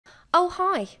Oh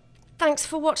hi, thanks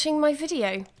for watching my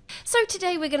video. So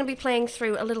today we're going to be playing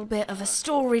through a little bit of a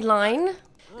storyline.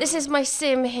 This is my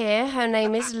sim here, her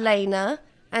name is Lena,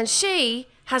 and she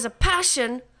has a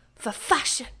passion for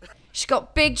fashion. She's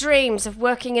got big dreams of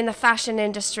working in the fashion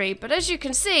industry, but as you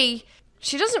can see,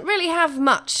 she doesn't really have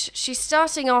much. She's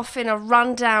starting off in a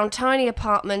rundown tiny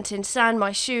apartment in San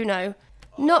Myshuno.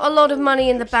 Not a lot of money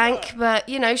in the bank, but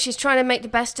you know, she's trying to make the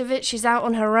best of it. She's out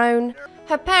on her own.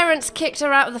 Her parents kicked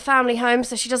her out of the family home,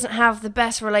 so she doesn't have the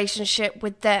best relationship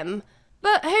with them.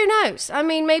 But who knows? I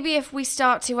mean, maybe if we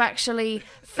start to actually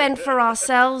fend for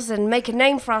ourselves and make a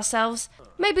name for ourselves,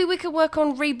 maybe we could work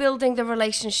on rebuilding the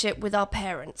relationship with our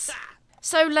parents.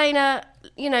 So Lena,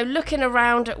 you know, looking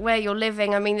around at where you're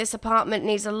living, I mean, this apartment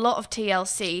needs a lot of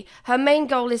TLC. Her main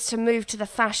goal is to move to the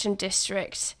fashion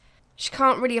district. She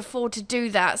can't really afford to do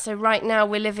that, so right now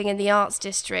we're living in the arts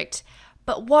district.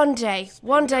 But one day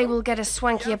we'll get a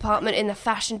swanky apartment in the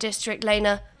fashion district,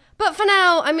 Lena. But for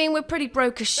now, I mean, we're pretty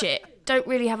broke as shit. Don't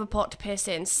really have a pot to piss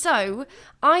in. So,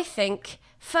 I think,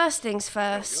 first things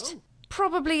first,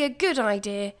 probably a good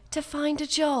idea to find a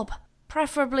job.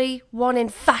 Preferably one in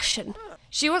fashion.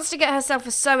 She wants to get herself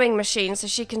a sewing machine so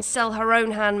she can sell her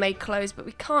own handmade clothes, but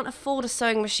we can't afford a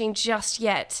sewing machine just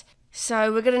yet.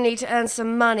 So we're going to need to earn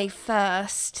some money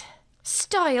first.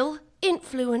 Style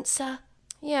influencer.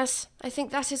 Yes, I think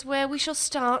that is where we shall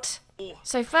start.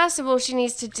 So first of all, she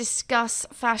needs to discuss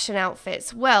fashion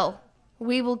outfits. Well,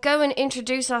 we will go and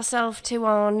introduce ourselves to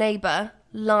our neighbour,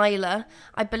 Lila.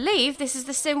 I believe this is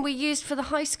the sim we used for the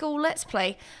high school Let's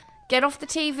Play. Get off the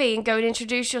TV and go and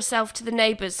introduce yourself to the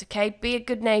neighbours, okay? Be a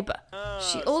good neighbour.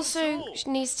 She also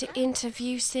needs to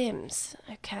interview sims.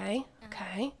 Okay.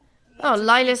 Oh,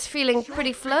 Lila's feeling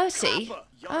pretty flirty.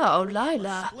 Oh,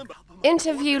 Lila.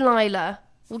 Interview Lila.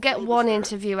 We'll get one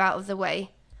interview out of the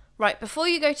way. Right, before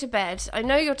you go to bed, I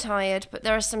know you're tired, but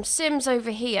there are some sims over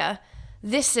here.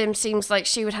 This sim seems like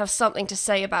she would have something to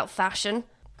say about fashion.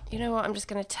 You know what, I'm just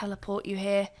going to teleport you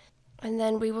here. And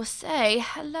then we will say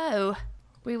hello.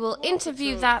 We will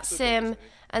interview that sim,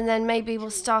 and then maybe we'll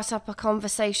start up a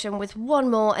conversation with one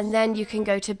more, and then you can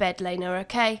go to bed, Lena,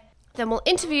 okay? Then we'll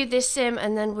interview this sim,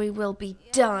 and then we will be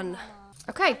done.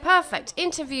 Okay, perfect.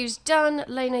 Interview's done.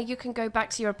 Lena, you can go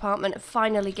back to your apartment and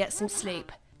finally get some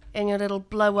sleep in your little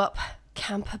blow-up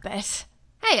camper bed.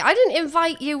 Hey, I didn't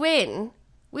invite you in.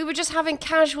 We were just having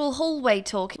casual hallway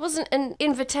talk. It wasn't an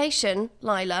invitation,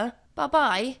 Lila.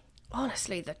 Bye-bye.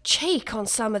 Honestly, the cheek on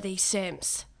some of these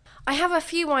sims. I have a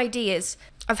few ideas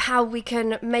of how we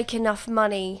can make enough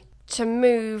money to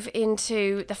move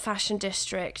into the fashion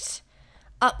district,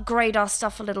 upgrade our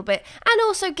stuff a little bit, and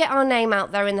also get our name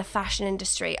out there in the fashion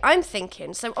industry. I'm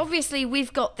thinking, so obviously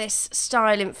we've got this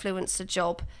style influencer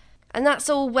job, and that's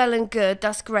all well and good,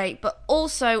 that's great, but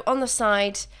also on the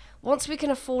side, once we can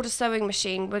afford a sewing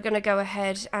machine, we're going to go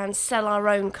ahead and sell our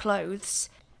own clothes.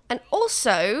 And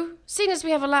also, seeing as we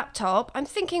have a laptop, I'm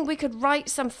thinking we could write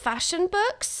some fashion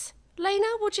books. Lena,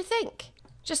 what do you think?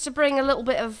 Just to bring a little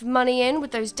bit of money in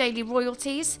with those daily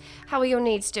royalties. How are your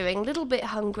needs doing? A little bit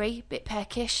hungry, bit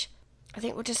peckish. I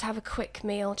think we'll just have a quick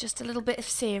meal, just a little bit of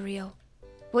cereal.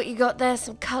 What you got there,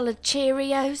 some coloured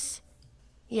Cheerios?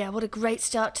 Yeah, what a great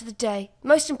start to the day.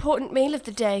 Most important meal of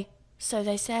the day, so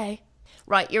they say.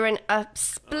 Right, you're in a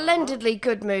splendidly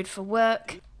good mood for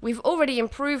work. We've already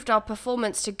improved our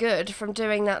performance to good from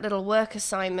doing that little work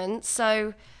assignment,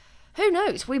 so who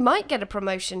knows, we might get a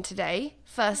promotion today.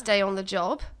 First day on the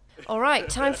job. Alright,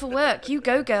 time for work. You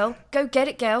go, girl. Go get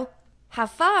it, girl.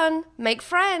 Have fun. Make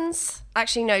friends.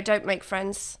 Actually, no, don't make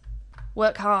friends.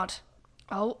 Work hard.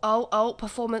 Oh,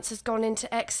 performance has gone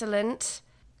into excellent.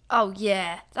 Oh,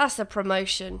 yeah, that's a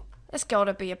promotion. There's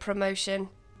gotta be a promotion.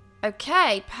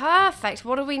 Okay, perfect.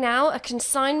 What are we now? A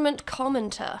consignment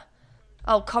commenter.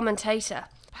 Oh, commentator.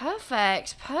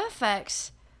 Perfect.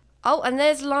 Oh, and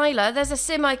there's Lila. There's a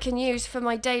sim I can use for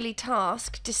my daily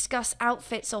task. Discuss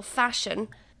outfits or fashion.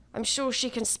 I'm sure she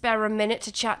can spare a minute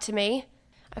to chat to me.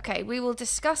 Okay, we will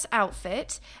discuss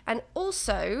outfit. And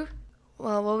also,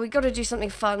 well, we've got to do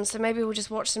something fun, so maybe we'll just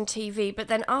watch some TV. But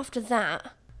then after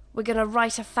that, we're going to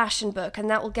write a fashion book, and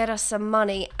that will get us some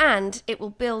money, and it will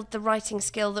build the writing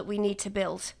skill that we need to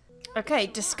build. Okay,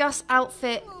 discuss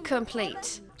outfit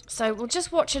complete. So we'll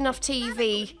just watch enough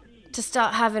TV to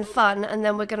start having fun, and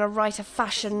then we're going to write a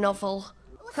fashion novel.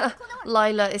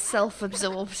 Lila is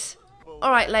self-absorbed.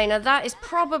 Alright, Lena, that is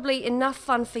probably enough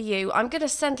fun for you. I'm going to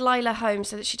send Lila home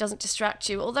so that she doesn't distract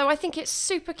you, although I think it's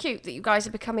super cute that you guys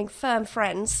are becoming firm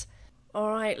friends.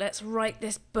 Alright, let's write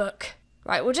this book.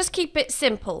 Right, we'll just keep it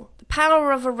simple. The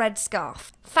Power of a Red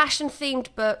Scarf.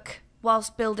 Fashion-themed book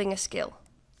whilst building a skill.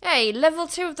 Hey, level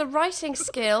 2 of the writing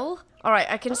skill. Alright,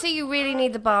 I can see you really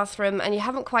need the bathroom and you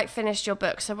haven't quite finished your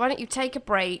book, so why don't you take a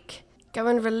break, go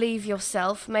and relieve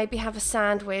yourself, maybe have a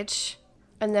sandwich,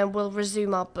 and then we'll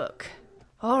resume our book.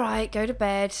 Alright, go to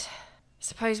bed.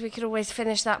 Suppose we could always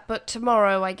finish that book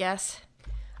tomorrow, I guess.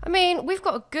 I mean, we've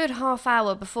got a good half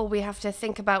hour before we have to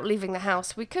think about leaving the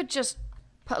house. We could just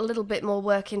put a little bit more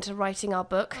work into writing our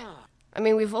book. I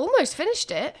mean, we've almost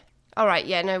finished it. Alright,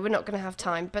 yeah, no, we're not going to have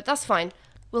time, but that's fine.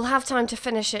 We'll have time to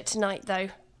finish it tonight, though.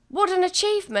 What an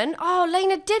achievement! Oh,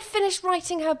 Lena did finish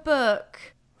writing her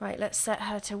book. Right, let's set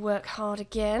her to work hard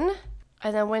again.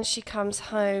 And then when she comes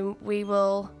home, we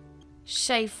will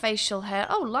shave facial hair.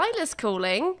 Oh, Lila's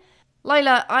calling.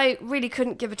 Lila, I really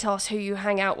couldn't give a toss who you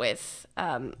hang out with.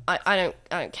 I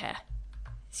don't care.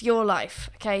 It's your life,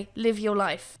 okay? Live your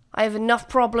life. I have enough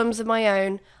problems of my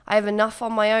own. I have enough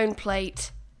on my own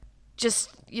plate. Just,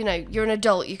 you know, you're an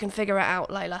adult. You can figure it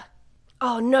out, Lila.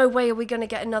 Oh, no way are we going to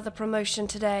get another promotion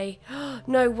today.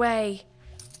 No way.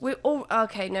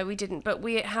 Okay, no, we didn't. But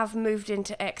we have moved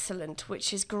into excellent,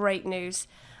 which is great news.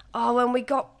 Oh, and we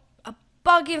got a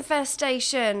bug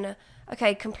infestation.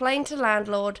 Okay, complain to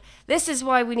landlord. This is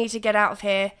why we need to get out of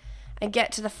here and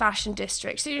get to the fashion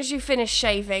district. As soon as you finish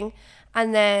shaving,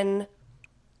 and then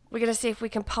we're going to see if we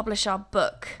can publish our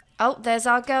book. Oh, there's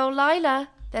our girl Lila.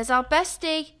 There's our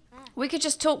bestie. We could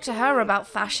just talk to her about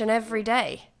fashion every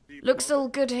day. Looks all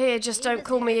good here, just don't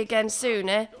call me again soon,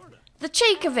 eh? The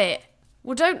cheek of it!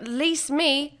 Well, don't lease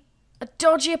me a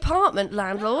dodgy apartment,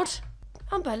 landlord.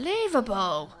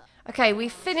 Unbelievable. Okay,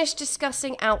 we've finished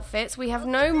discussing outfits. We have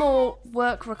no more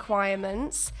work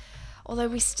requirements, although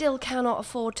we still cannot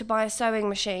afford to buy a sewing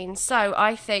machine. So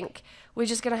I think we're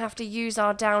just going to have to use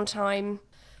our downtime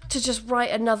to just write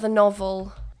another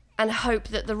novel and hope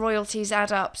that the royalties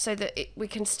add up so that we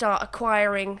can start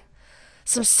acquiring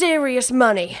some serious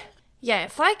money. Yeah,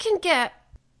 if I can get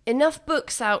enough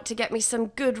books out to get me some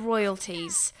good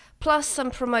royalties, plus some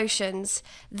promotions,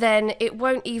 then it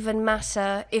won't even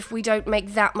matter if we don't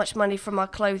make that much money from our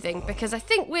clothing. Because I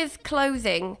think with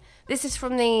clothing, this is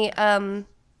from the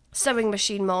sewing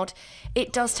machine mod,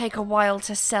 it does take a while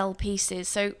to sell pieces.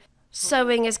 So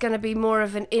sewing is going to be more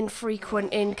of an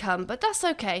infrequent income, but that's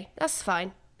okay. That's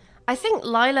fine. I think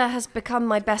Lila has become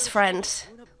my best friend.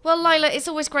 Well, Lila, it's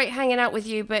always great hanging out with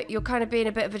you, but you're kind of being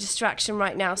a bit of a distraction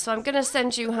right now, so I'm going to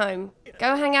send you home.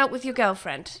 Go hang out with your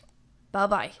girlfriend.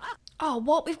 Bye-bye. Oh,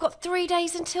 what? We've got 3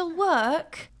 days until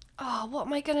work? Oh, what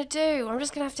am I going to do? I'm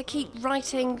just going to have to keep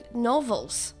writing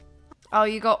novels. Oh,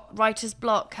 you got writer's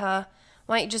block, huh?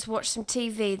 Why don't you just watch some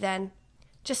TV then?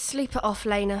 Just sleep it off,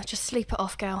 Lena. Just sleep it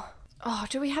off, girl. Oh,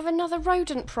 do we have another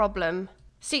rodent problem?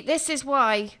 See, this is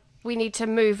why we need to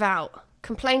move out.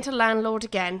 Complain to landlord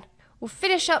again. We'll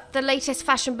finish up the latest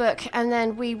fashion book and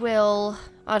then we will,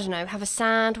 I don't know, have a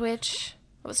sandwich.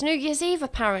 Well, it's New Year's Eve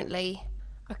apparently.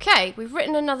 Okay, we've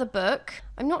written another book.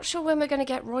 I'm not sure when we're going to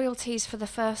get royalties for the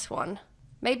first one.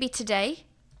 Maybe today?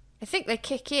 I think they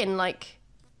kick in like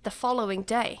the following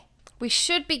day. We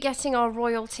should be getting our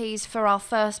royalties for our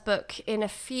first book in a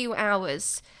few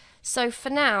hours. So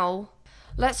for now,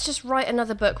 let's just write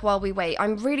another book while we wait.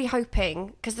 I'm really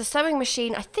hoping, because the sewing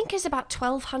machine I think is about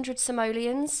 1,200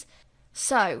 simoleons.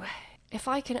 So, if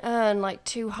I can earn like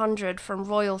 200 from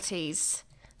royalties,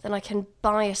 then I can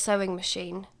buy a sewing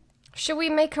machine. Shall we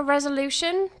make a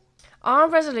resolution? Our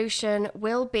resolution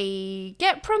will be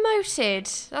get promoted.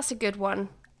 That's a good one.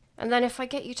 And then if I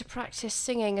get you to practice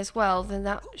singing as well, then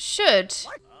that should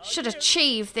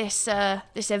achieve this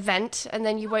event, and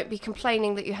then you won't be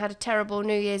complaining that you had a terrible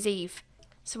New Year's Eve.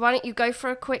 So why don't you go for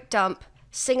a quick dump,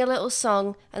 sing a little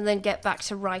song, and then get back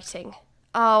to writing.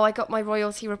 Oh, I got my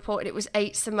royalty report and it was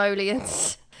 8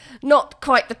 simoleons. Not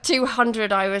quite the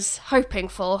 200 I was hoping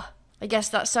for. I guess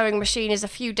that sewing machine is a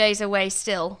few days away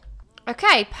still.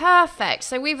 Okay, perfect.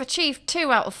 So we've achieved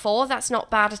 2 out of 4. That's not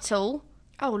bad at all.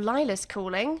 Oh, Lila's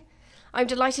calling. I'm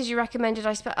delighted you recommended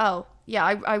Oh, yeah,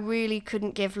 I really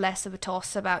couldn't give less of a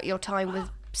toss about your time with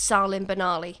Salim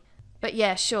Benali. But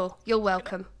yeah, sure, you're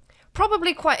welcome.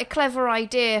 Probably quite a clever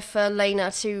idea for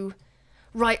Lena to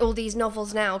write all these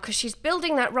novels now, because she's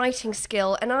building that writing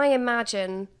skill, and I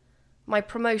imagine my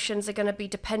promotions are going to be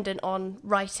dependent on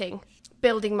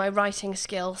building my writing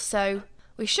skill, so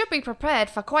we should be prepared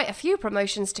for quite a few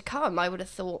promotions to come, I would have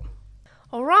thought.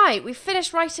 Alright, we've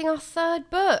finished writing our 3rd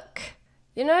book.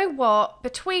 You know what,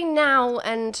 between now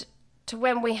and to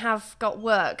when we have got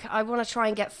work, I want to try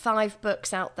and get 5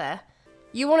 books out there.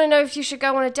 You want to know if you should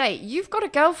go on a date? You've got a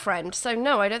girlfriend, so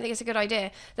no, I don't think it's a good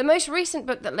idea. The most recent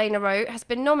book that Lena wrote has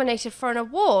been nominated for an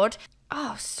award.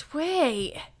 Oh,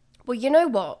 sweet. Well, you know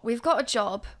what? We've got a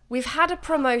job. We've had a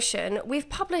promotion. We've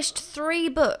published 3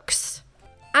 books.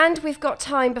 And we've got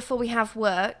time before we have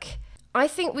work. I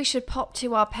think we should pop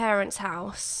to our parents'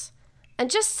 house and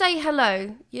just say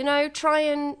hello. You know, try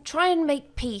and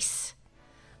make peace.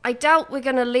 I doubt we're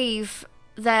going to leave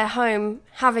their home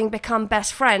having become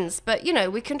best friends, but you know,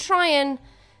 we can try and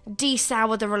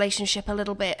de-sour the relationship a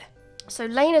little bit. So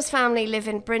Lena's family live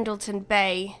in Brindleton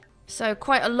Bay, so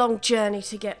quite a long journey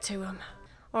to get to them.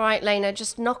 All right, Lena,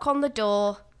 just knock on the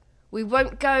door. We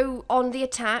won't go on the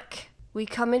attack. We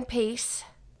come in peace.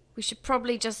 We should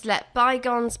probably just let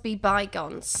bygones be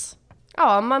bygones. Oh,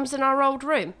 our mum's in our old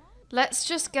room. Let's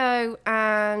just go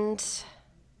and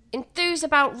enthuse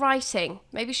about writing.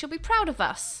 Maybe she'll be proud of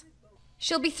us.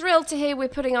 She'll be thrilled to hear we're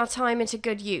putting our time into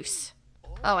good use.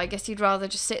 Oh, I guess you'd rather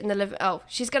just sit in the living... Oh,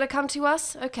 she's going to come to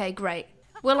us? Okay, great.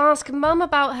 We'll ask Mum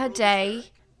about her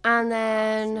day, and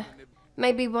then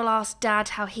maybe we'll ask Dad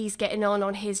how he's getting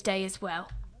on his day as well.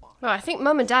 Well, I think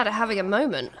Mum and Dad are having a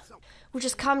moment. We'll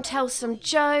just come tell some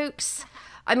jokes.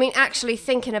 I mean, actually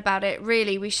thinking about it,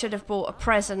 really, we should have bought a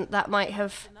present that might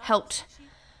have helped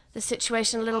the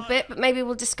situation a little bit, but maybe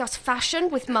we'll discuss fashion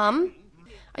with Mum.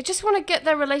 I just want to get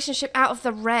their relationship out of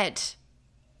the red,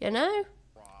 you know?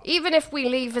 Even if we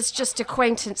leave as just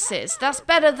acquaintances, that's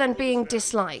better than being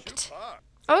disliked.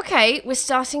 Okay, we're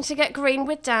starting to get green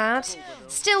with Dad.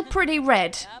 Still pretty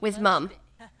red with Mum.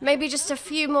 Maybe just a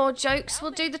few more jokes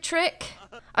will do the trick.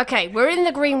 Okay, we're in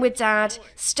the green with Dad,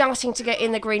 starting to get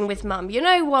in the green with Mum. You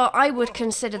know what? I would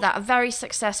consider that a very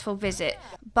successful visit.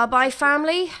 Bye-bye,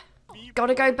 family.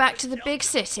 Gotta go back to the big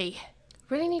city.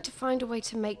 Really need to find a way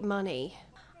to make money.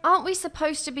 Aren't we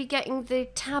supposed to be getting the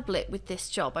tablet with this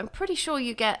job? I'm pretty sure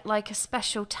you get like a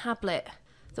special tablet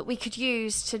that we could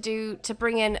use to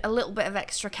bring in a little bit of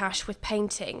extra cash with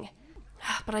painting.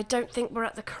 But I don't think we're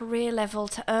at the career level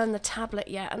to earn the tablet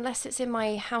yet, unless it's in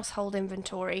my household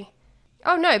inventory.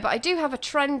 Oh no, but I do have a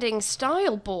trending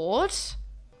style board.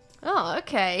 Oh,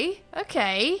 okay.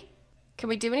 Okay. Can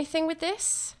we do anything with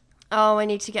this? Oh, I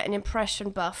need to get an impression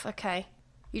buff. Okay.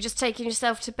 You're just taking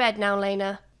yourself to bed now,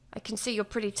 Lena. I can see you're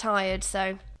pretty tired,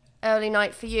 so early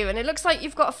night for you. And it looks like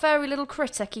you've got a furry little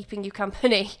critter keeping you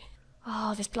company.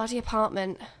 Oh, this bloody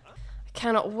apartment. I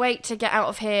cannot wait to get out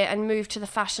of here and move to the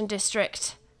fashion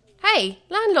district. Hey,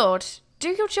 landlord, do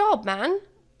your job, man.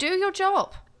 Do your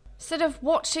job. Instead of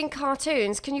watching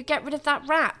cartoons, can you get rid of that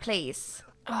rat, please?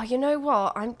 Oh, you know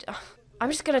what? I'm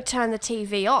just going to turn the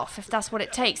TV off if that's what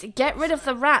it takes. Get rid of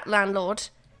the rat, landlord.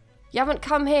 You haven't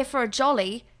come here for a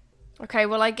jolly. Okay,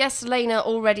 well, I guess Lena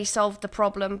already solved the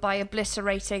problem by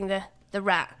obliterating the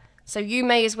rat. So you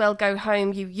may as well go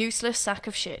home, you useless sack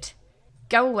of shit.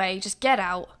 Go away, just get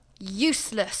out.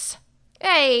 Useless.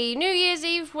 Hey, New Year's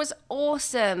Eve was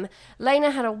awesome.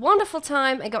 Lena had a wonderful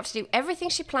time and got to do everything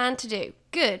she planned to do.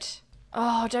 Good.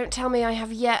 Oh, don't tell me I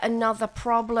have yet another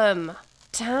problem.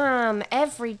 Damn,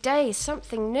 every day is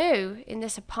something new in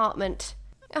this apartment.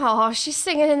 Oh, she's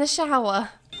singing in the shower.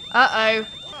 Uh-oh.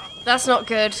 That's not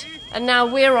good. And now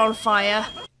we're on fire.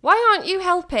 Why aren't you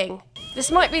helping? This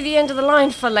might be the end of the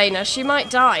line for Lena. She might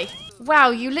die.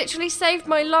 Wow, you literally saved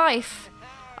my life.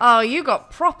 Oh, you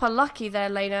got proper lucky there,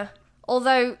 Lena.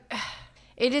 Although,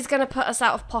 it is going to put us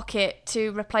out of pocket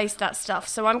to replace that stuff.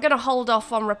 So I'm going to hold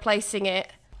off on replacing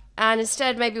it. And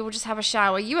instead, maybe we'll just have a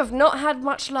shower. You have not had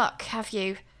much luck, have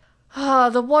you? Oh,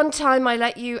 the one time I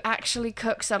let you actually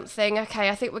cook something. Okay,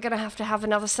 I think we're going to have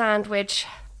another sandwich.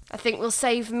 I think we'll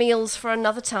save meals for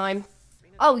another time.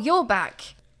 Oh, you're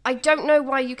back. I don't know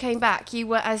why you came back. You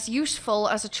were as useful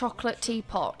as a chocolate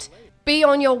teapot. Be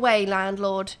on your way,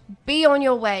 landlord. Be on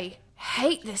your way.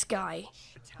 Hate this guy.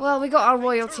 Well, we got our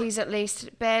royalties at least.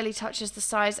 It barely touches the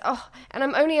size. Oh, and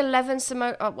I'm only 11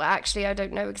 Oh, well, actually, I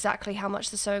don't know exactly how much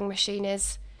the sewing machine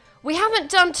is. We haven't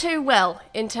done too well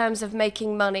in terms of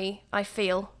making money, I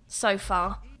feel, so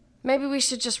far. Maybe we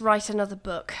should just write another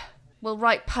book. We'll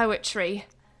write poetry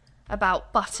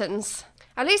about buttons.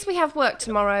 At least we have work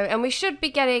tomorrow, and we should be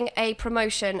getting a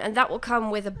promotion, and that will come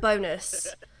with a bonus.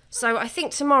 So I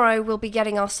think tomorrow we'll be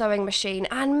getting our sewing machine,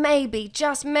 and maybe,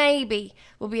 just maybe,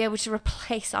 we'll be able to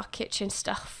replace our kitchen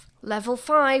stuff. Level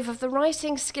 5 of the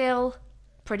writing skill.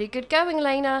 Pretty good going,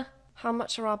 Lena. How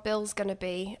much are our bills going to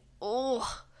be?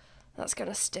 Oh, that's going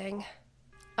to sting.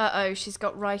 Uh-oh, she's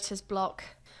got writer's block.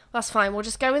 That's fine, we'll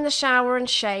just go in the shower and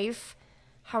shave.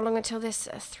 How long until this?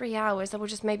 3 hours. Then we'll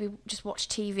just maybe watch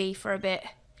TV for a bit.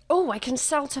 Oh, I can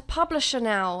sell to publisher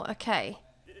now. Okay.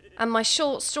 And my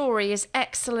short story is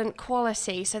excellent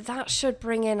quality, so that should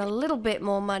bring in a little bit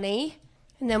more money.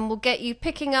 And then we'll get you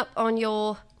picking up on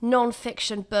your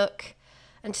non-fiction book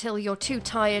until you're too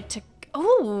tired to...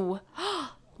 Oh!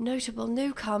 Notable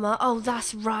newcomer. Oh,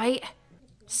 that's right.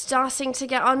 Starting to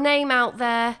get our name out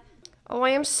there. Oh, I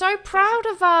am so proud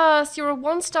of us. You're a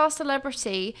 1-star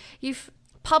celebrity. You've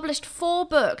published 4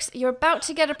 books. You're about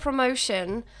to get a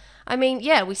promotion. I mean,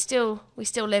 yeah, we still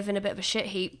live in a bit of a shit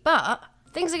heap, but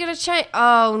things are going to change.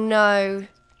 Oh, no.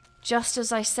 Just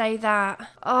as I say that.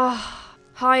 Oh,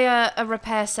 hire a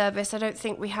repair service. I don't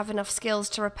think we have enough skills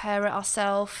to repair it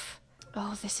ourselves.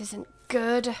 Oh, this isn't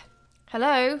good.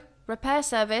 Hello? Repair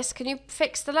service, can you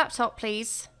fix the laptop,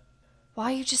 please?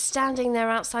 Why are you just standing there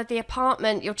outside the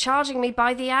apartment? You're charging me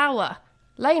by the hour.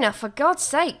 Lena, for God's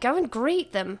sake, go and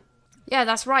greet them. Yeah,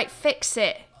 that's right, fix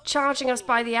it. Charging us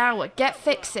by the hour. Get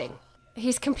fixing.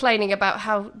 He's complaining about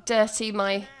how dirty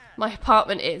my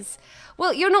apartment is.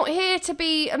 Well, you're not here to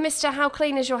be a Mr. How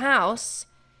Clean Is Your House.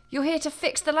 You're here to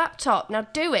fix the laptop. Now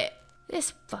do it.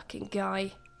 This fucking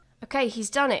guy. Okay, he's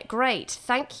done it. Great.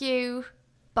 Thank you.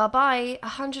 Bye-bye.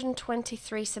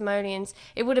 123 simoleons.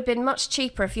 It would have been much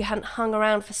cheaper if you hadn't hung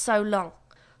around for so long.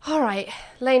 All right,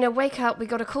 Lena, wake up. We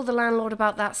got to call the landlord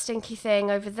about that stinky thing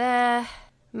over there.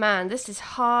 Man, this is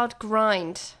hard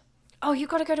grind. Oh, you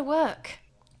got to go to work.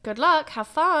 Good luck. Have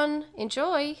fun.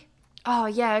 Enjoy. Oh,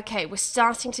 yeah, okay. We're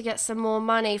starting to get some more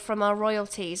money from our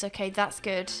royalties. Okay, that's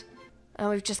good. And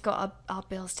we've just got our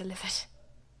bills delivered.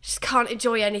 Just can't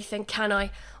enjoy anything, can I?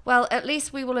 Well, at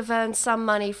least we will have earned some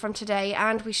money from today,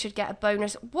 and we should get a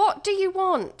bonus. What do you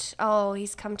want? Oh,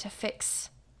 he's come to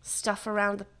fix stuff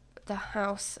around the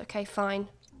house. Okay, fine.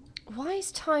 Why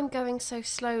is time going so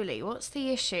slowly? What's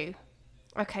the issue?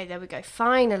 Okay, there we go.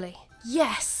 Finally.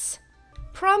 Yes!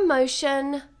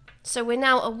 Promotion! So we're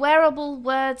now a wearable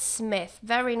wordsmith.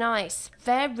 Very nice.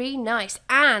 Very nice.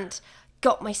 And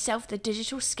got myself the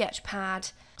digital sketch pad.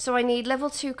 So I need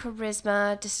level 2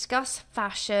 charisma, discuss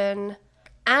fashion,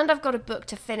 and I've got a book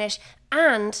to finish,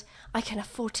 and I can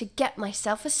afford to get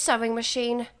myself a sewing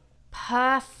machine.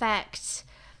 Perfect.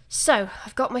 So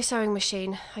I've got my sewing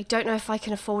machine. I don't know if I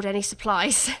can afford any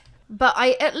supplies, but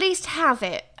I at least have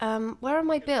it. Where are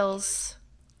my bills?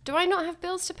 Do I not have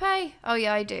bills to pay? Oh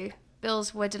yeah, I do.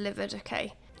 Bills were delivered,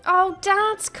 okay. Oh,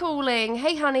 Dad's calling.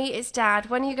 Hey honey, it's Dad.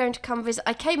 When are you going to come visit?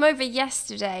 I came over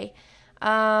yesterday.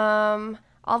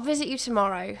 I'll visit you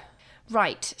tomorrow.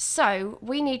 Right, so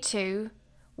we need to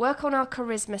work on our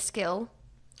charisma skill.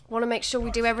 Want to make sure we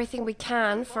do everything we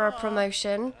can for a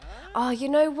promotion. Oh, you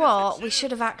know what? We should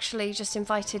have actually just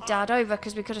invited Dad over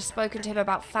because we could have spoken to him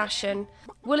about fashion.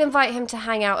 We'll invite him to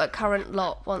hang out at Current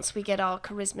Lot once we get our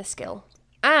charisma skill.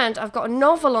 And I've got a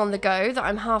novel on the go that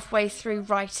I'm halfway through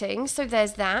writing, so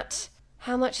there's that.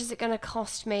 How much is it going to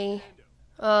cost me?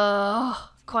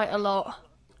 Quite a lot.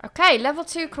 Okay, level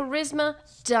 2 charisma,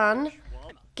 done.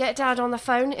 Get Dad on the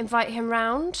phone, invite him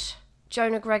round.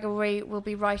 Jonah Gregory will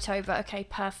be right over. Okay,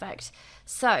 perfect.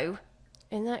 So,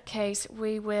 in that case,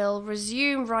 we will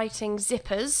resume writing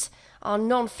Zippers, our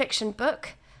non-fiction book,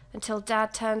 until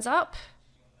Dad turns up,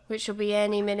 which will be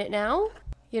any minute now.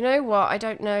 You know what? I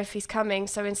don't know if he's coming,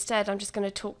 so instead I'm just going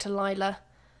to talk to Lila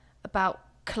about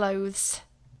clothes.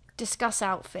 Discuss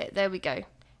outfit. There we go.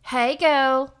 Hey,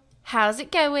 girl. How's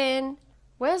it going?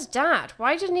 Where's Dad?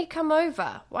 Why didn't he come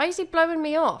over? Why is he blowing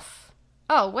me off?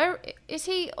 Oh, where is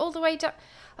he all the way down?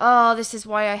 Oh, this is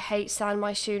why I hate San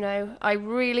Myshuno. I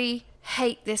really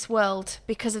hate this world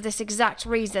because of this exact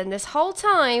reason. This whole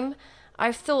time,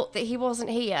 I've thought that he wasn't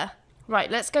here.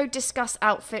 Right, let's go discuss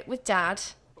outfit with Dad,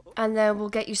 and then we'll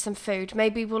get you some food.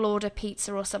 Maybe we'll order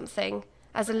pizza or something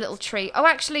as a little treat. Oh,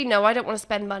 actually, no, I don't want to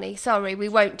spend money. Sorry, we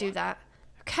won't do that.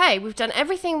 Okay, we've done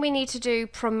everything we need to do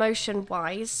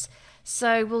promotion-wise.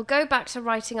 So we'll go back to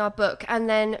writing our book, and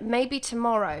then maybe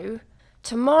tomorrow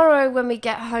when we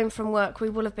get home from work, we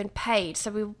will have been paid, so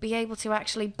we will be able to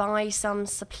actually buy some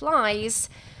supplies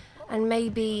and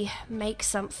maybe make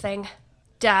something.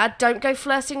 Dad, don't go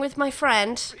flirting with my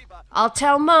friend. I'll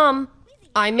tell Mum.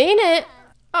 I mean it.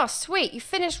 Oh, sweet, you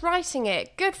finished writing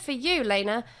it. Good for you,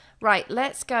 Lena. Right,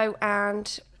 let's go,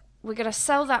 and we're going to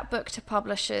sell that book to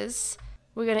publishers.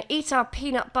 We're going to eat our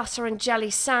peanut butter and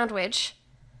jelly sandwich.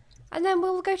 And then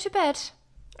we'll go to bed.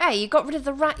 Hey, you got rid of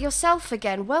the rat yourself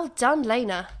again. Well done,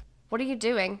 Lena. What are you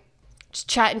doing? Just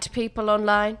chatting to people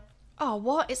online. Oh,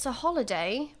 what? It's a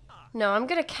holiday? No, I'm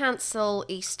going to cancel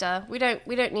Easter. We don't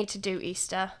need to do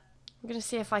Easter. I'm going to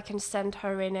see if I can send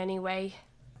her in anyway.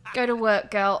 Go to work,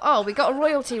 girl. Oh, we got a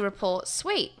royalty report.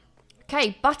 Sweet.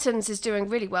 Okay, Buttons is doing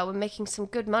really well. We're making some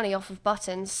good money off of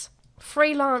Buttons.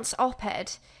 Freelance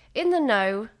op-ed. In the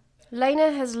know,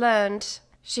 Lena has learned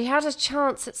she had a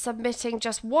chance at submitting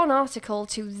just one article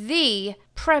to the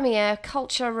premier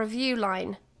culture review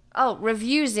line. Oh,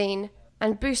 Reviewzine,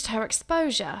 and boost her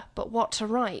exposure, but what to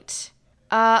write?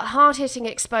 Hard-hitting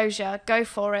exposure. Go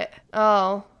for it.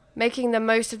 Oh. Making the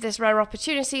most of this rare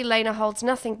opportunity, Lena holds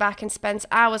nothing back and spends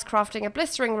hours crafting a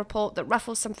blistering report that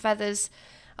ruffles some feathers.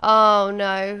 Oh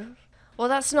no. Well,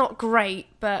 that's not great,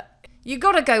 but you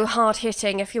gotta go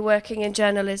hard-hitting if you're working in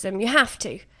journalism. You have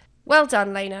to. Well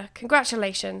done, Lena.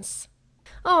 Congratulations.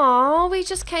 Aw, we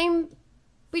just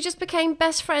became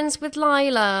best friends with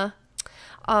Lila.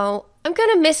 Oh, I'm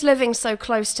gonna miss living so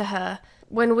close to her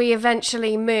when we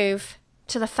eventually move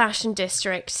to the fashion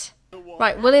district.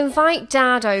 Right, we'll invite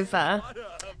Dad over,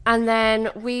 and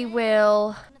then we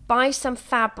will buy some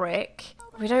fabric.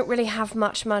 We don't really have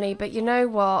much money, but you know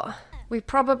what? We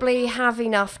probably have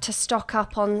enough to stock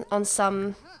up on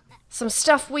some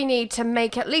stuff we need to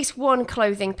make at least one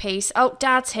clothing piece. Oh,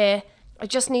 Dad's here. I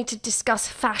just need to discuss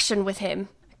fashion with him.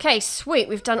 Okay, sweet.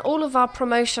 We've done all of our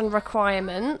promotion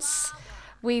requirements.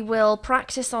 We will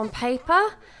practice on paper.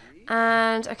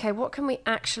 And, okay, what can we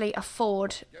actually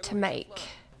afford to make?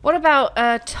 What about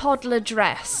a toddler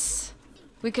dress?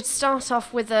 We could start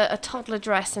off with a toddler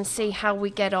dress and see how we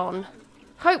get on.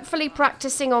 Hopefully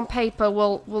practicing on paper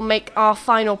will make our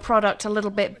final product a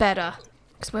little bit better.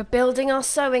 Because we're building our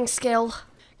sewing skill.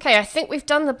 Okay, I think we've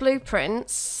done the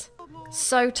blueprints.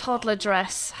 Sew toddler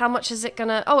dress. How much is it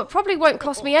gonna... Oh, it probably won't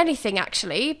cost me anything,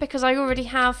 actually, because I already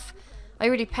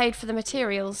paid for the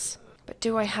materials. But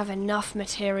do I have enough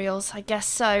materials? I guess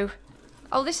so.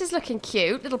 Oh, this is looking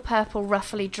cute. Little purple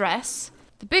ruffly dress.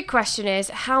 The big question is,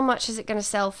 how much is it going to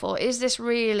sell for? Is this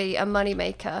really a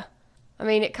moneymaker? I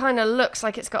mean, it kind of looks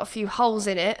like it's got a few holes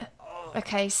in it.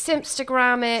 Okay,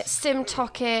 Simpstagram it,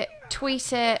 Simtok it,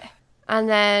 tweet it, and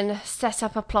then set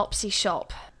up a Plopsy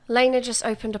shop. Lena just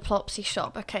opened a Plopsy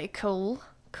shop. Okay, cool,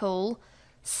 cool.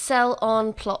 Sell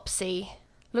on Plopsy.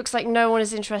 Looks like no one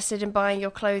is interested in buying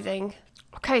your clothing.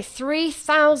 Okay,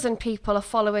 3,000 people are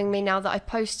following me now that I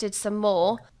posted some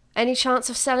more. Any chance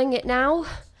of selling it now?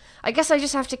 I guess I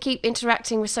just have to keep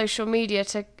interacting with social media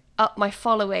to up my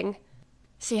following.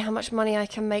 See how much money I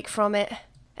can make from it.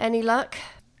 Any luck?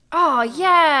 Oh,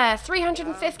 yeah!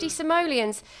 350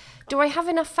 simoleons. Do I have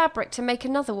enough fabric to make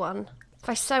another one? If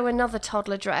I sew another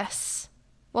toddler dress?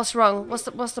 What's wrong?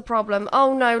 What's the problem?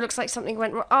 Oh no, looks like something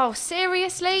went wrong. Oh,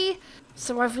 seriously?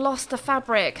 So I've lost the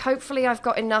fabric. Hopefully I've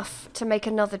got enough to make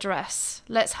another dress.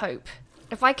 Let's hope.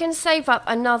 If I can save up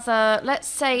another, let's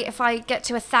say if I get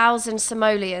to 1,000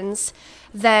 simoleons,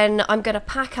 then I'm going to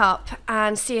pack up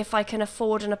and see if I can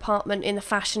afford an apartment in the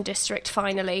fashion district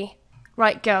finally.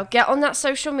 Right, girl, get on that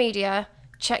social media,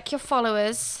 check your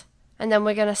followers, and then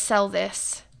we're going to sell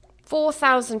this.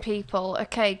 4,000 people.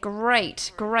 Okay,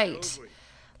 great, great.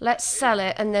 Let's sell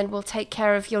it and then we'll take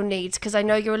care of your needs because I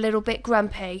know you're a little bit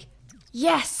grumpy.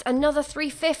 Yes, another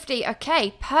 350.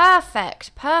 Okay,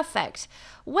 perfect, perfect.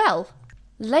 Well,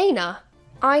 Lena,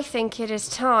 I think it is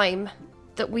time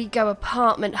that we go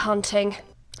apartment hunting.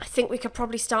 I think we could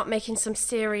probably start making some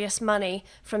serious money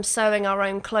from sewing our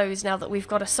own clothes now that we've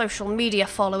got a social media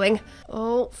following.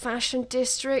 Oh, fashion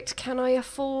district, can I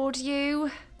afford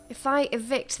you? If I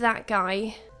evict that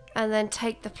guy and then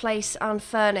take the place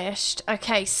unfurnished.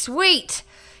 Okay, sweet!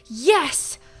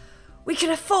 Yes! We can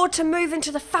afford to move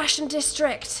into the fashion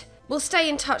district. We'll stay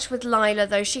in touch with Lila,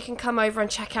 though. She can come over and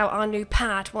check out our new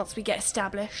pad once we get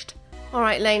established. All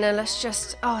right, Lena, let's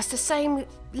just... Oh, it's the same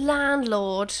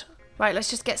landlord. Right, let's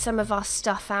just get some of our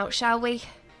stuff out, shall we?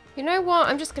 You know what?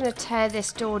 I'm just going to tear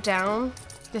this door down.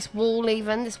 This wall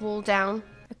even. This wall down.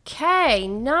 Okay,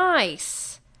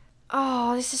 nice.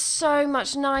 Oh, this is so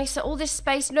much nicer. All this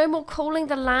space. No more calling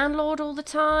the landlord all the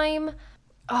time.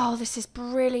 Oh, this is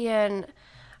brilliant.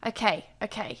 Okay,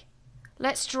 okay.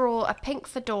 Let's draw a pink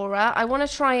fedora. I want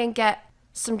to try and get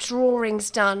some drawings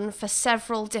done for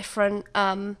several different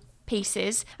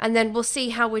pieces. And then we'll see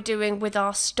how we're doing with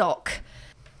our stock.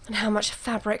 And how much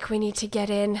fabric we need to get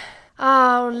in.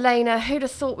 Oh, Lena, who'd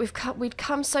have thought we'd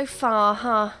come so far,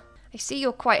 huh? I see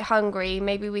you're quite hungry.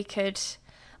 Maybe we could...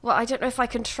 Well, I don't know if I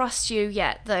can trust you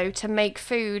yet, though, to make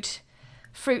food.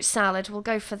 Fruit salad, we'll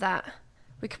go for that.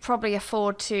 We could probably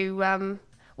afford to...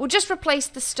 We'll just replace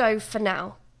the stove for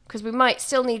now, because we might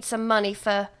still need some money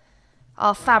for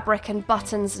our fabric and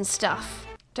buttons and stuff.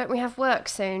 Don't we have work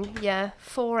soon? Yeah,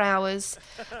 4 hours.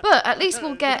 But at least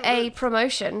we'll get a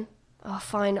promotion. Oh,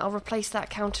 fine, I'll replace that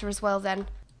counter as well then,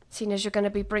 seeing as you're going to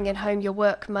be bringing home your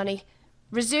work money.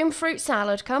 Resume fruit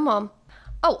salad, come on.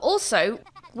 Oh, also,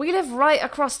 we live right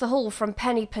across the hall from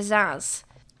Penny Pizzazz.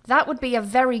 That would be a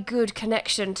very good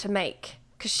connection to make,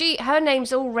 because her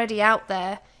name's already out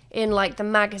there in, like, the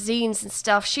magazines and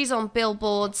stuff. She's on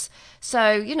billboards,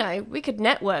 so, you know, we could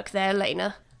network there,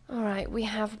 Lena. All right, we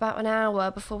have about an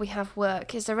hour before we have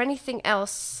work. Is there anything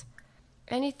else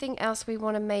Anything else we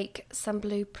want to make some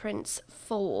blueprints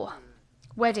for?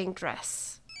 Wedding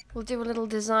dress. We'll do a little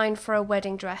design for a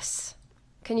wedding dress.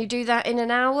 Can you do that in an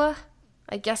hour?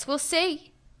 I guess we'll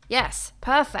see. Yes,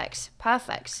 perfect,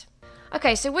 perfect.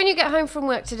 Okay, so when you get home from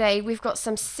work today, we've got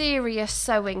some serious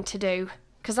sewing to do.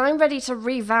 Because I'm ready to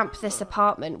revamp this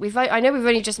apartment. I know we've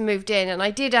only just moved in, and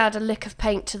I did add a lick of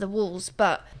paint to the walls,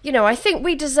 but, you know, I think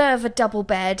we deserve a double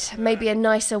bed, maybe a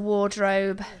nicer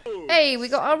wardrobe. Hey, we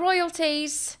got our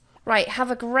royalties. Right, have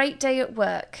a great day at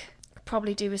work.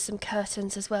 Probably do with some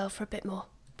curtains as well for a bit more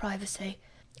privacy.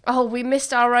 Oh, we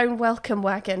missed our own welcome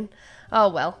wagon. Oh,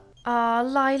 well. Ah,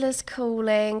 Lila's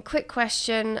calling. Quick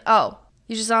question. Oh,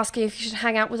 you're just asking if you should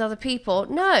hang out with other people?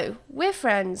 No, we're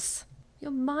friends. You're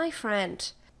my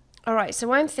friend. All right,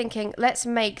 so I'm thinking, let's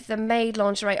make the maid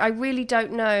lingerie. I really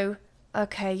don't know.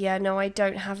 Okay, yeah, no, I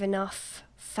don't have enough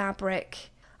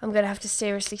fabric. I'm going to have to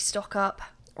seriously stock up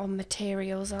on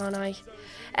materials, aren't I?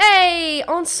 Hey,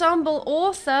 ensemble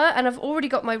author, and I've already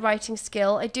got my writing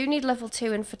skill. I do need level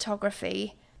 2 in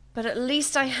photography, but at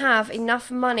least I have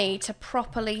enough money to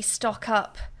properly stock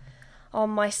up on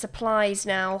my supplies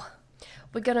now.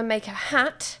 We're going to make a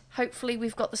hat. Hopefully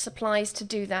we've got the supplies to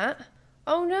do that.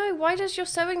 Oh no, why does your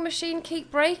sewing machine keep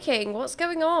breaking? What's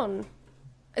going on?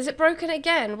 Is it broken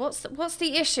again? What's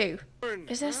the issue?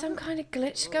 Is there some kind of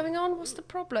glitch going on? What's the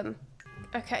problem?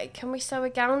 Okay, can we sew a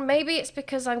gown? Maybe it's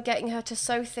because I'm getting her to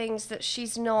sew things that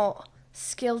she's not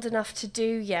skilled enough to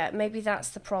do yet. Maybe that's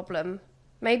the problem.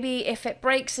 Maybe if it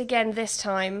breaks again this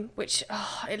time, which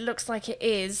it looks like it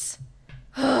is.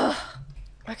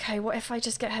 Okay, what if I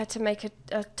just get her to make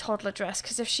a toddler dress?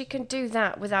 Because if she can do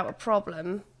that without a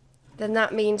problem, then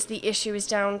that means the issue is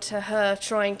down to her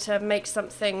trying to make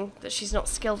something that she's not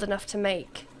skilled enough to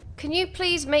make. Can you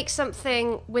please make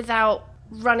something without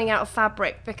running out of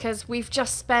fabric? Because we've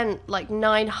just spent like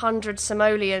 900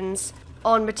 simoleons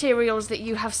on materials that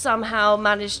you have somehow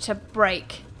managed to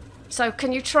break. So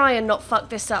can you try and not fuck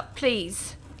this up,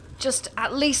 please? Just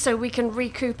at least so we can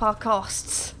recoup our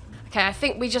costs. Okay, I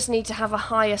think we just need to have a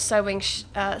higher sewing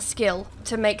skill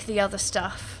to make the other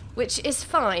stuff, which is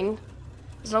fine.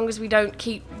 As long as we don't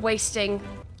keep wasting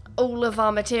all of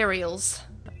our materials.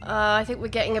 I think we're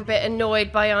getting a bit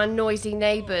annoyed by our noisy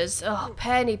neighbours. Oh,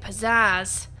 penny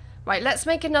pizzazz. Right, let's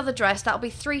make another dress. That'll be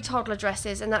 3 toddler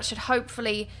dresses, and that should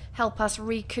hopefully help us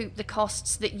recoup the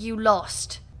costs that you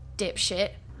lost,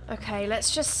 dipshit. Okay,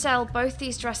 let's just sell both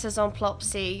these dresses on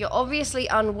Plopsy. You're obviously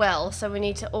unwell, so we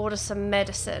need to order some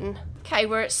medicine. Okay,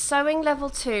 we're at sewing level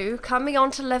 2, coming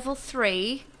on to level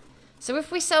 3. So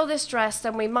if we sell this dress,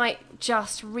 then we might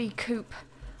just recoup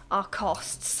our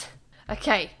costs.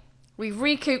 Okay, we've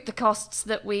recouped the costs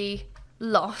that we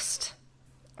lost.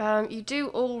 You do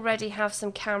already have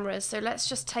some cameras, so let's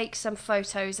just take some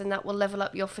photos and that will level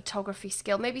up your photography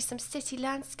skill. Maybe some city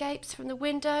landscapes from the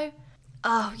window.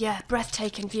 Oh yeah,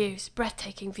 breathtaking views,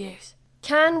 breathtaking views.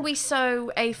 Can we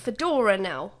sew a fedora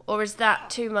now, or is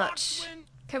that too much?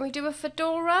 Can we do a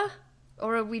fedora?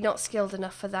 Or are we not skilled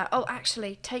enough for that? Oh,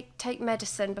 actually, take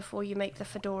medicine before you make the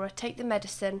fedora. Take the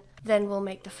medicine, then we'll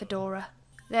make the fedora.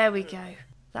 There we go.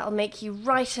 That'll make you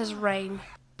right as rain.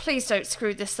 Please don't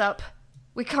screw this up.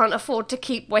 We can't afford to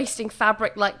keep wasting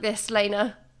fabric like this,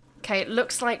 Lena. Okay, it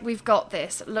looks like we've got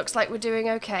this. It looks like we're doing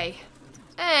okay.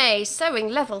 Hey, sewing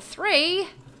level 3.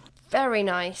 Very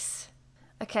nice.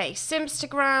 Okay,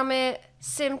 Simstagram it,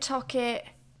 Simtok it,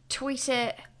 tweet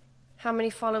it. How many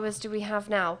followers do we have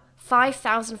now?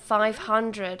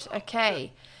 5,500.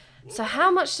 Okay. So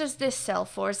how much does this sell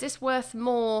for? Is this worth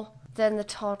more than the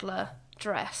toddler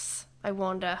dress? I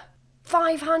wonder.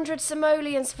 500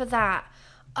 simoleons for that.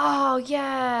 Oh,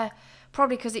 yeah.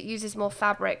 Probably because it uses more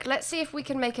fabric. Let's see if we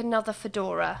can make another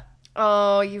fedora.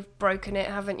 Oh, you've broken it,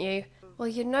 haven't you? Well,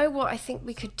 you know what I think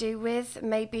we could do with?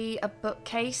 Maybe a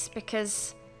bookcase,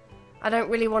 because I don't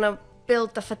really want to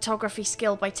build the photography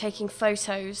skill by taking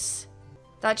photos.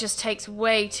 That just takes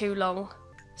way too long.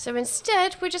 So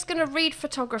instead, we're just going to read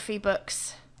photography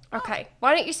books. Okay,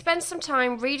 why don't you spend some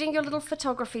time reading your little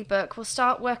photography book? We'll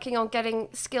start working on getting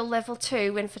skill level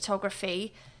 2 in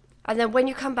photography. And then when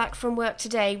you come back from work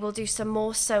today, we'll do some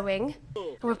more sewing.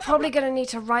 And we're probably going to need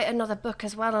to write another book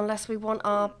as well, unless we want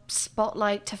our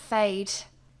spotlight to fade.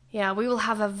 Yeah, we will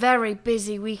have a very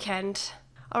busy weekend.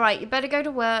 All right, you better go to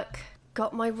work.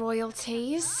 Got my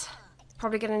royalties.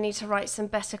 Probably going to need to write some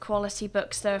better quality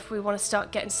books, though, if we want to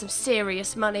start getting some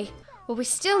serious money. Well, we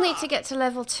still need to get to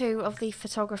level 2 of the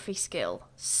photography skill.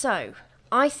 So,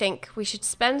 I think we should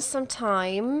spend some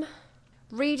time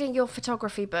reading your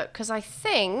photography book, because I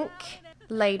think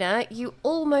Lena, you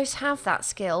almost have that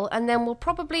skill, and then we'll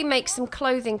probably make some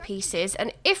clothing pieces,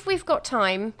 and if we've got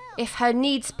time, if her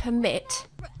needs permit,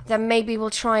 then maybe we'll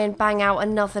try and bang out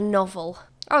another novel.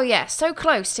 Oh yeah, so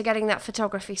close to getting that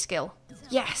photography skill.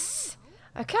 Yes!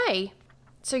 Okay,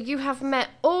 so you have met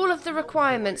all of the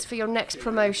requirements for your next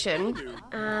promotion,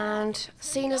 and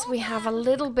seeing as we have a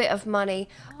little bit of money,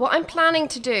 what I'm planning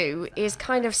to do is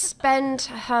kind of spend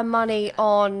her money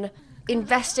on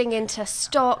investing into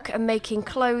stock and making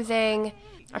clothing.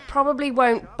 I probably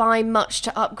won't buy much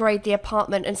to upgrade the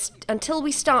apartment until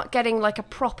we start getting like a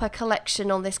proper collection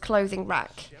on this clothing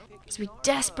rack. Because we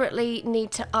desperately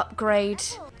need to upgrade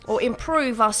or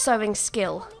improve our sewing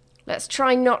skill. Let's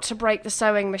try not to break the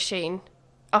sewing machine.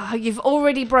 Oh, you've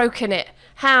already broken it.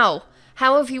 How?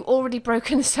 How have you already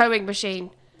broken the sewing machine?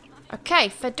 Okay,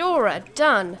 fedora,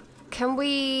 done. Can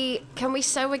we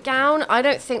sew a gown? I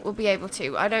don't think we'll be able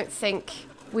to. I don't think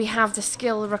we have the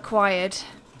skill required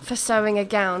for sewing a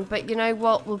gown. But you know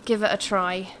what? We'll give it a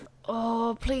try.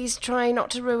 Oh, please try not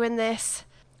to ruin this.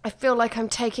 I feel like I'm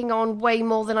taking on way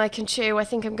more than I can chew. I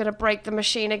think I'm going to break the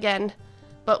machine again.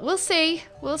 But we'll see.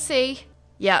 We'll see.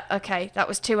 Yeah, okay. That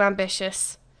was too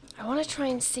ambitious. I want to try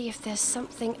and see if there's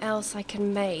something else I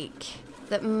can make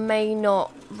that may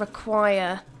not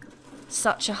require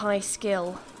such a high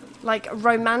skill. Like a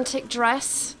romantic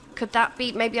dress? Could that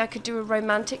be? Maybe I could do a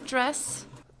romantic dress?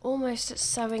 Almost at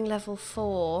sewing level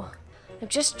 4. I'm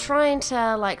just trying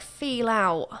to like feel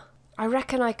out. I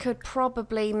reckon I could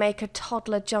probably make a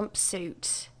toddler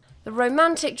jumpsuit. The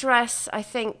romantic dress, I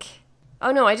think...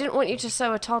 Oh no, I didn't want you to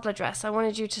sew a toddler dress. I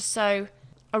wanted you to sew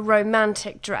a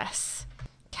romantic dress.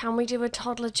 Can we do a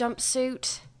toddler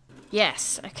jumpsuit?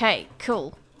 Yes, okay,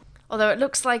 cool. Although it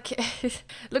looks like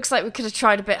we could have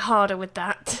tried a bit harder with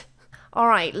that.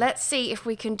 Alright, let's see if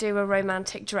we can do a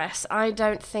romantic dress. I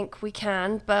don't think we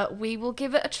can, but we will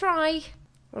give it a try.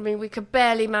 I mean, we could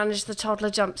barely manage the toddler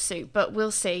jumpsuit, but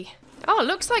we'll see. Oh, it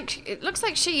looks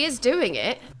like she is doing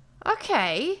it.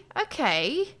 Okay,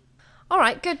 okay.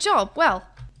 Alright, good job. Well,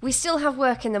 we still have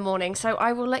work in the morning, so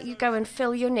I will let you go and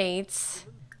fill your needs.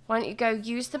 Why don't you go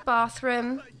use the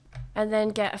bathroom and then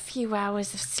get a few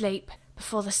hours of sleep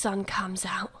before the sun comes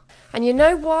out. And you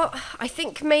know what? I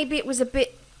think maybe it was a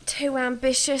bit too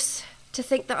ambitious to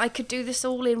think that I could do this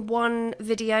all in one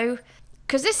video.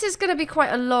 Because this is going to be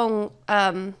quite a long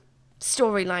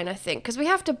storyline, I think. Because we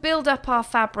have to build up our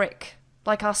fabric,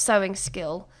 like our sewing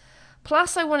skill.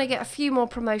 Plus, I want to get a few more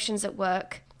promotions at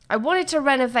work. I wanted to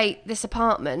renovate this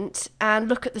apartment and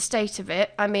look at the state of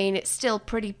it. I mean, it's still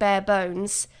pretty bare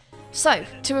bones. So,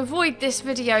 to avoid this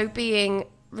video being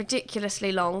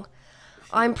ridiculously long,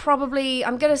 I'm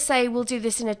going to say we'll do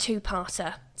this in a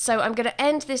two-parter. So I'm going to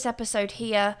end this episode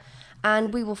here,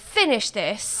 and we will finish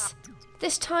this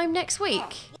time next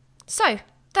week. So,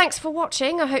 thanks for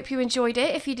watching. I hope you enjoyed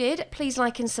it. If you did, please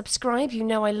like and subscribe. You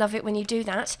know I love it when you do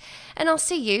that. And I'll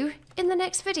see you in the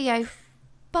next video.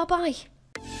 Bye-bye.